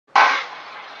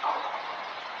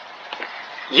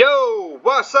Yo,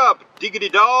 what's up, diggity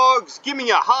dogs? Give me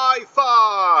a high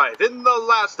five! In the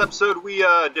last episode, we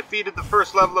defeated the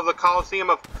first level of the Coliseum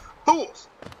of Fools.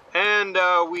 And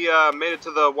we made it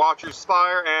to the Watcher's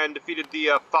Spire and defeated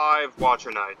the 5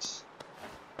 Watcher Knights.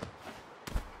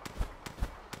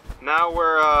 Now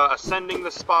we're ascending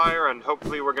the spire, and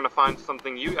hopefully we're going to find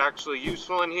something actually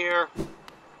useful in here.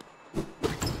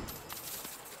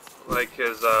 Like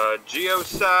his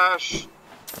Geosash.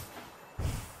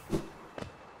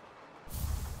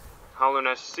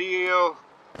 Hollowness Seal.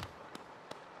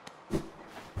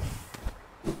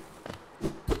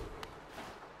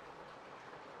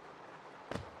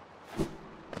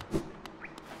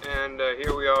 And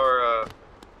here we are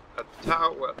at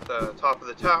the top of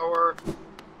the tower.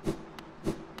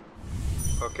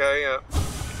 Okay,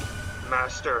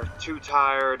 Master, too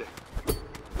tired.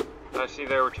 I see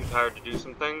they were too tired to do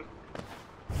something.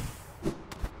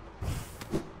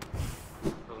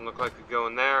 Doesn't look like we go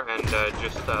in there and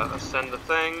just ascend the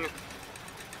thing.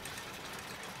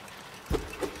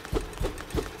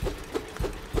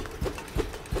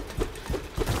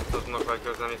 Doesn't look like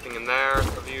there's anything in there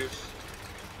of use.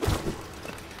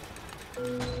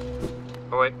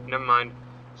 Oh wait, never mind.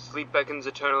 Sleep beckons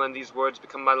eternal, and these words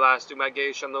become my last. Do my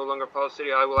gaze shall no longer fall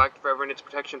city. I will act forever in its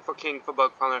protection for king, for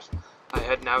bug fawners. I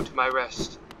head now to my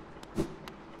rest.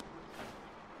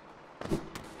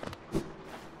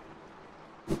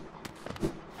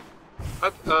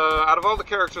 Out of all the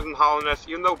characters in Hollowness,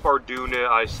 even though Barduna,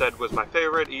 I said, was my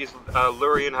favorite,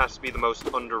 Lurian has to be the most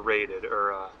underrated,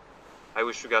 or I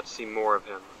wish we got to see more of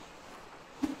him.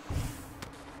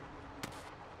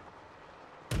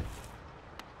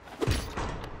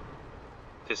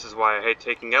 This is why I hate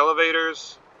taking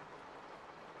elevators.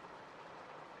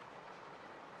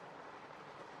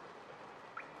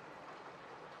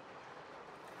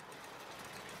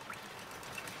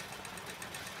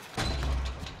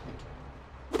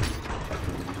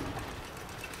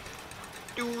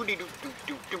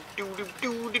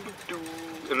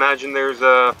 Imagine there's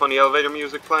funny elevator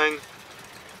music playing.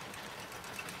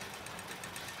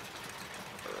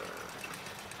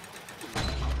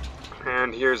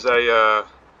 And here's a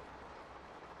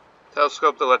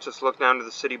telescope that lets us look down to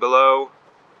the city below.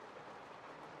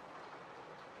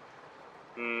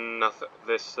 Nothing.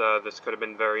 This could have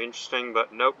been very interesting,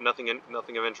 but nope, nothing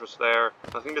of interest there.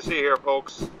 Nothing to see here,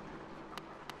 folks.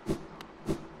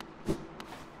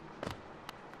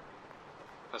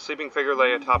 A sleeping figure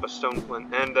lay atop a stone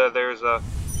flint, and there's a.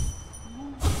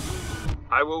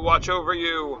 I will watch over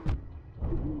you.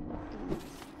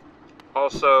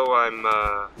 Also, I'm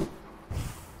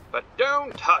but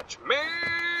don't touch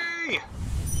me!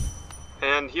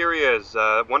 And here he is,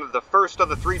 one of the first of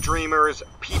the 3 dreamers,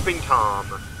 Peeping Tom.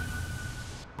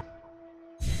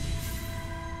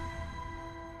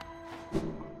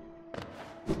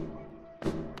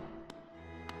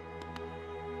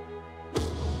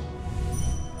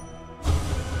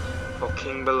 O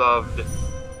King beloved,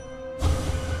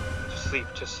 to sleep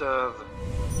to serve,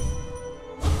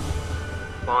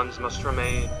 bonds must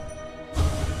remain.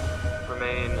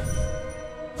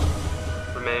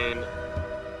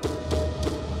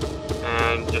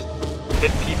 And just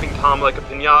hit Peeping Tom like a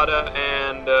piñata,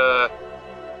 and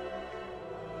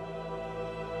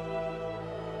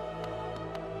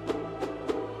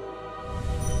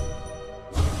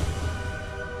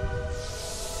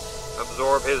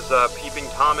absorb his Peeping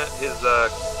Tom, his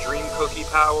dream cookie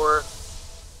power.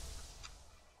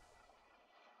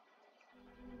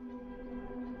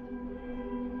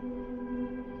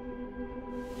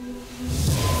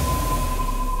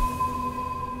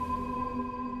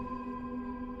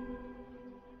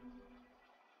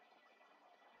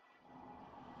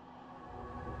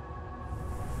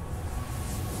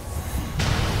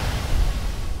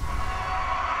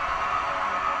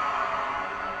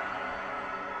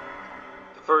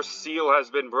 First seal has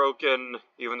been broken,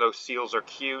 even though seals are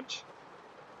cute.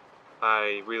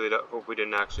 I really hope we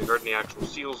didn't actually hurt any actual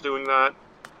seals doing that.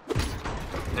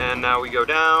 And now we go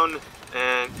down,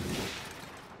 and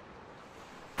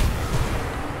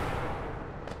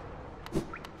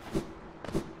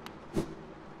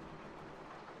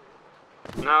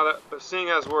now that, seeing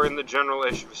as we're in the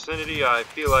general-ish vicinity, I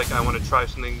feel like I want to try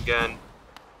something again.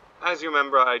 As you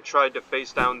remember, I tried to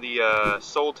face down the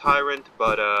Soul Tyrant,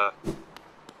 but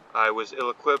I was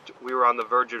ill-equipped. We were on the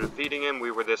verge of defeating him. We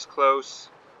were this close,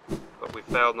 but we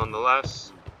failed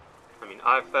nonetheless. I mean,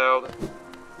 I failed.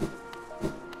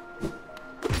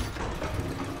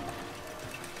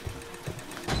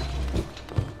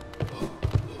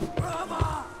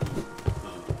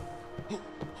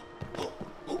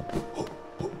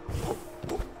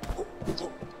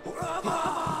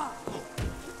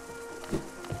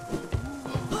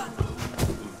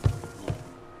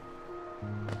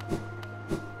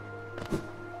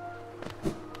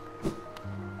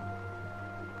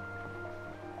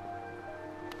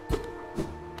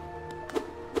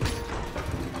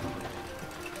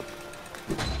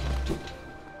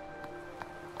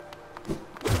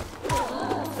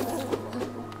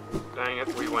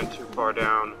 went too far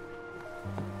down.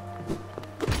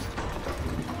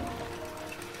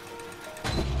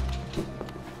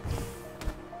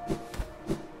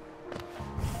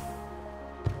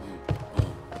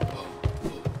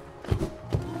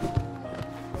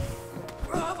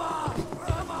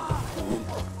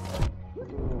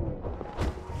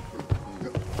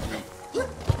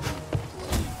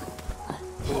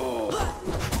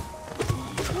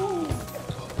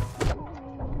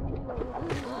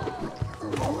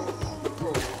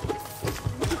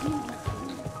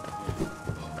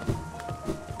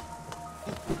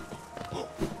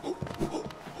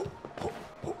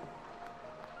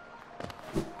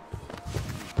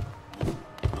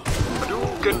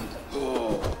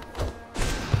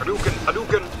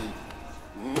 Hadouken!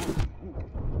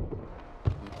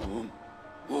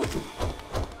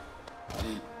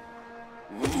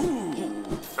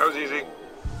 That was easy.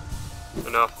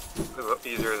 Enough. A little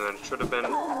easier than it should have been.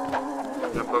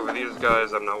 Jump over these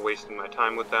guys, I'm not wasting my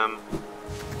time with them.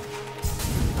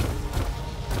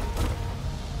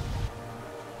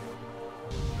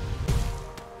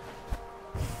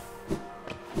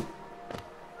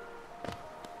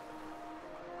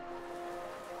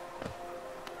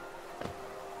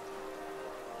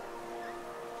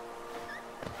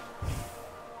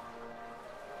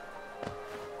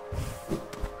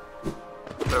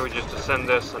 So we just ascend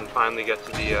this and finally get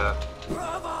to the,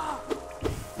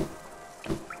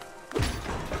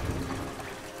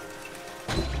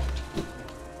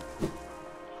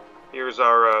 Here's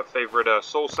our favorite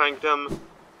Soul Sanctum.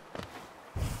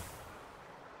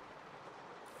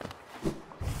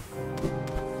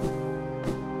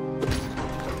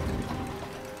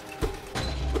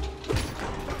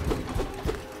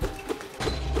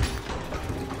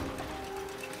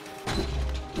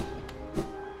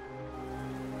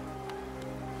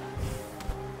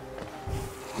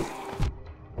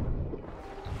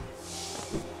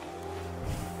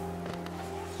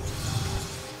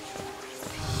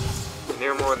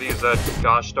 Here are more of these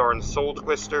gosh darn soul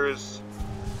twisters.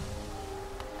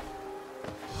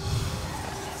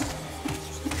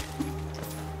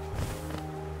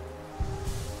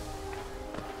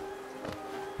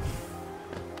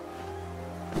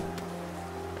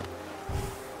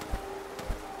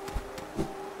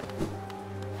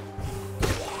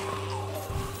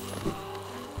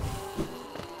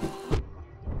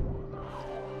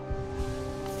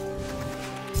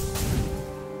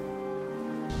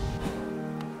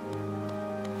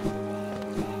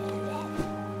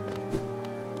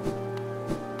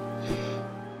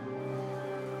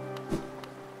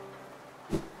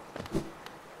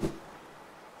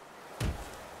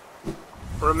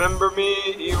 Remember me,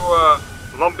 you,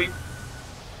 lumpy...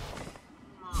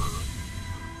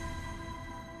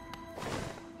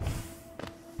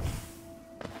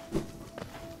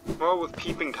 Well, with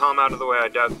Peeping Tom out of the way, I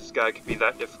doubt this guy could be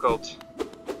that difficult.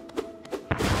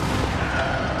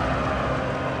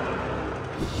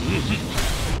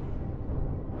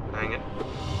 Dang it.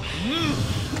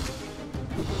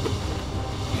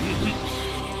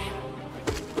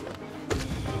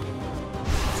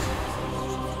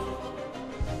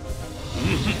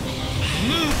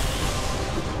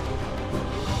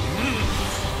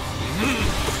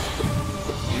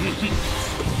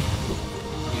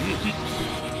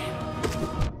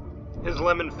 His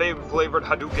lemon-flavored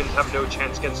Hadoukens have no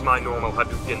chance against my normal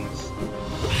Hadoukens.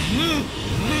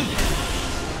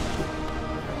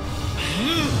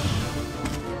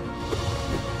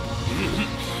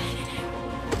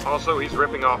 Also, he's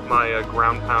ripping off my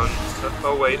ground pound.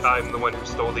 Oh wait, I'm the one who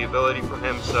stole the ability from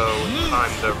him, so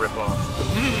I'm the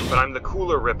ripoff. But I'm the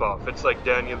cooler ripoff. It's like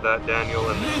Daniel and the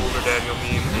cooler Daniel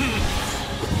meme.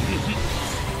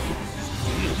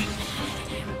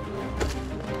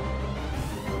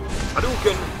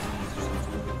 Hadouken!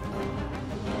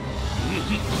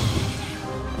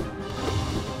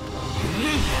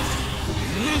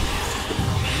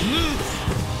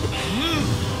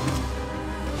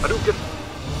 Hadouken!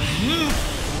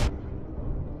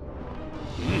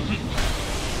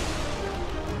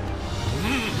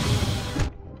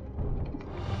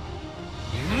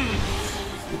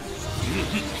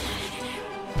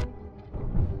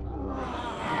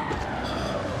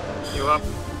 You up?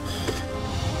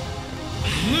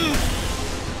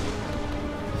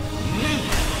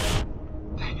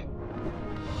 Dang it.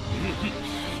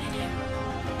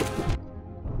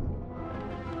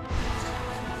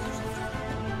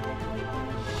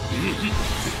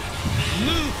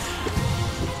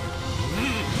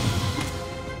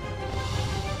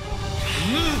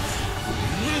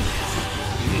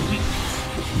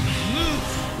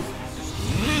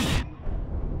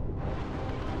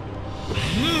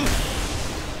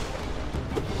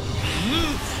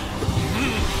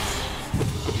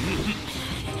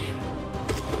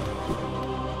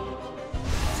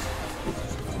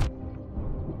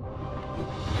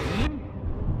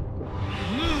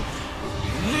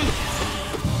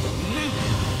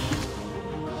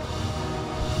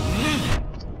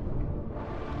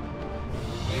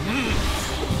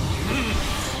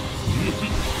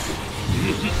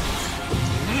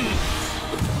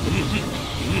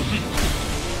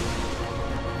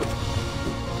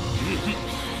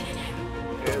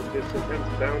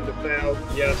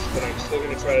 Yes, but I'm still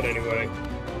gonna try it anyway.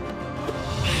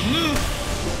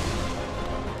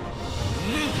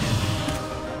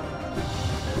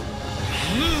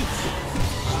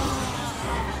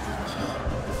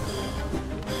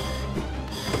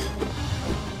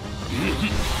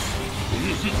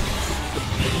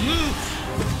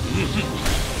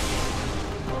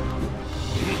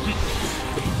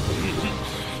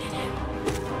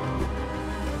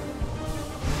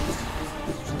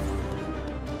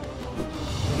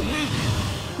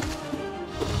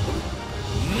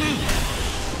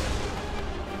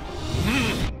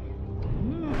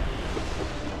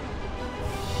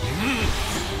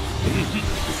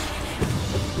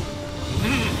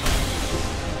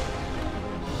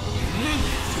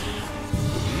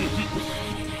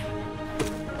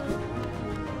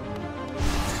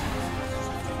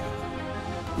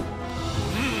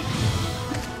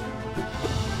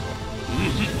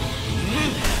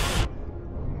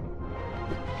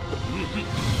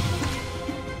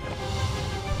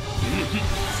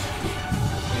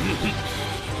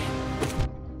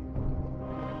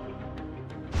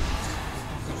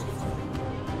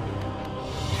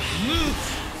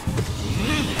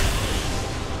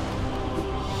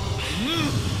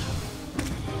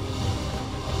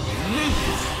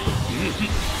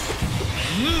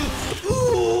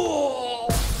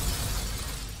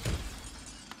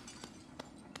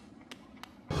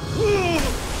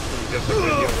 Just a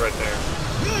good deal right there.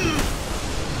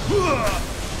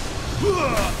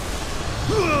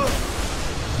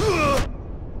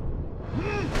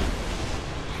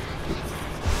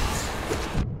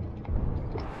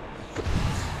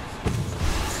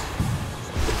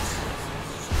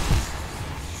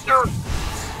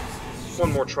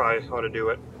 One more try ought to do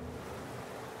it.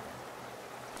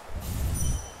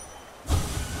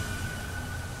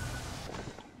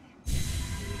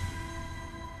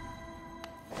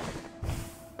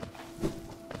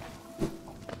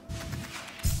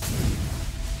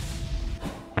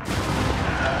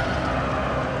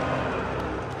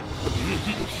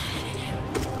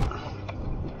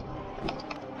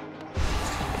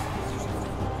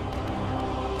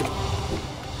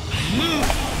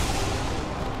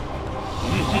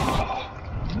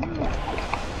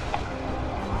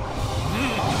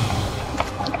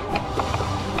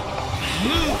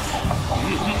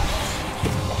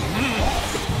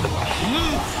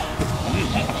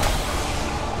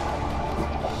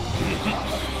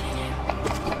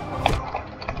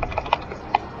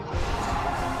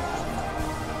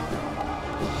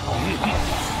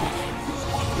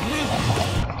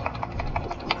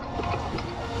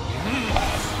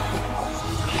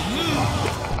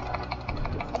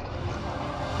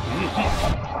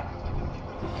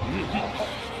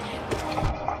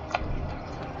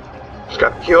 Just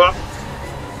gotta heal up.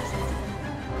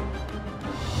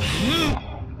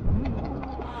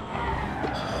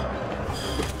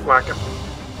 Whack him.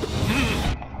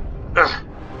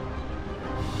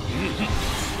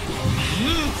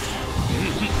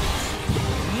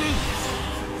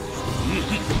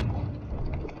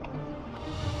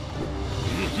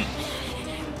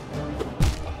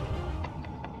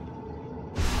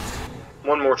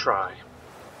 One more try.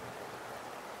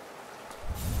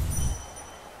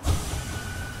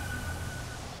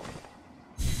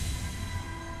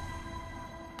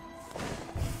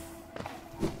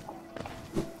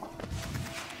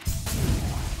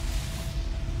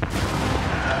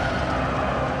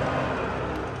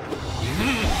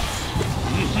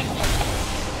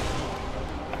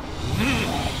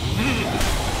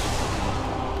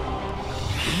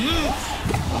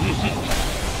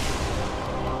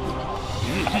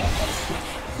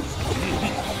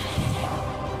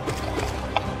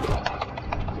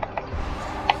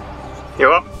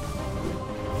 Heal up.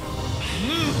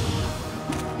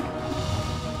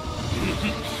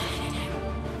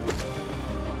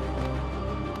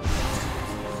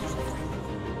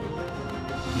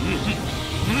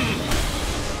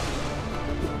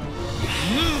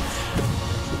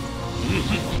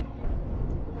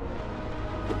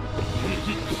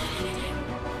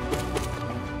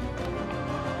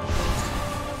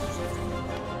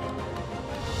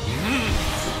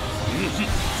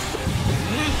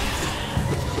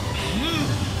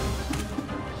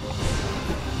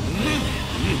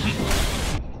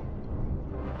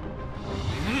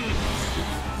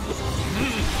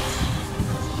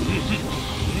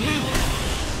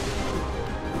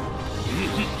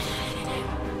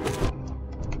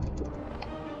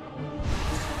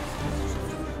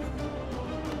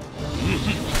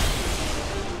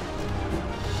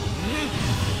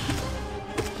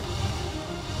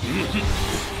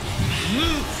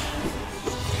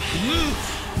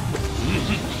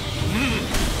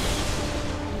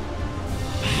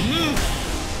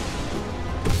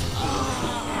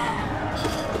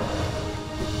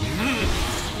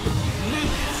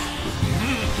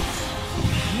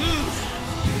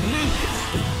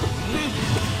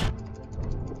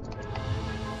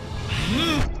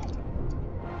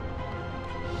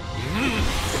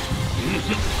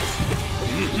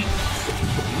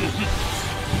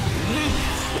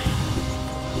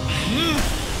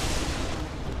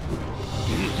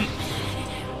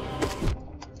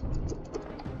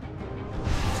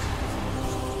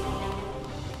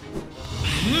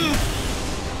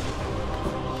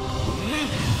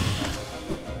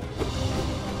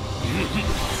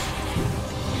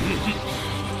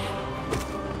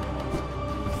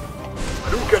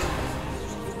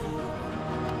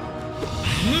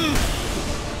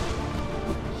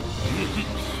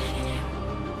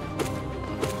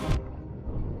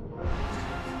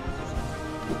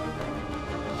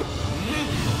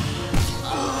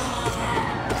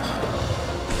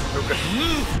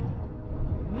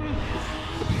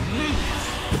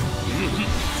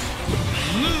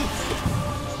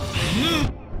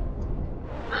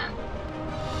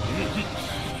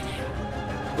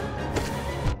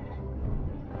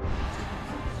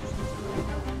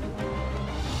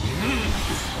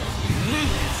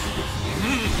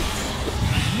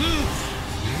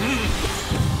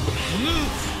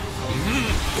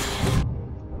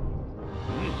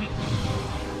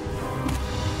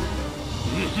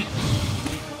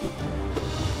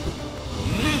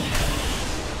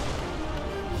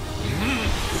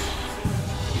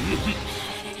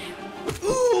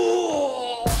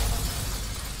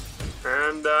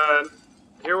 And,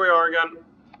 here we are again.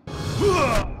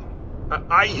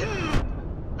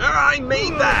 I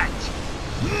made that!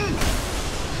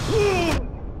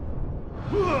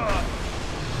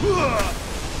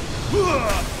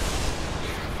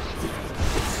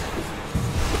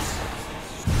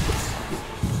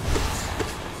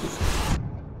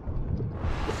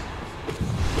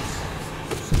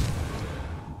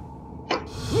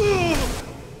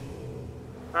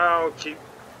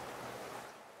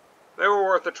 They were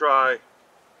worth a try.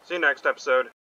 See you next episode.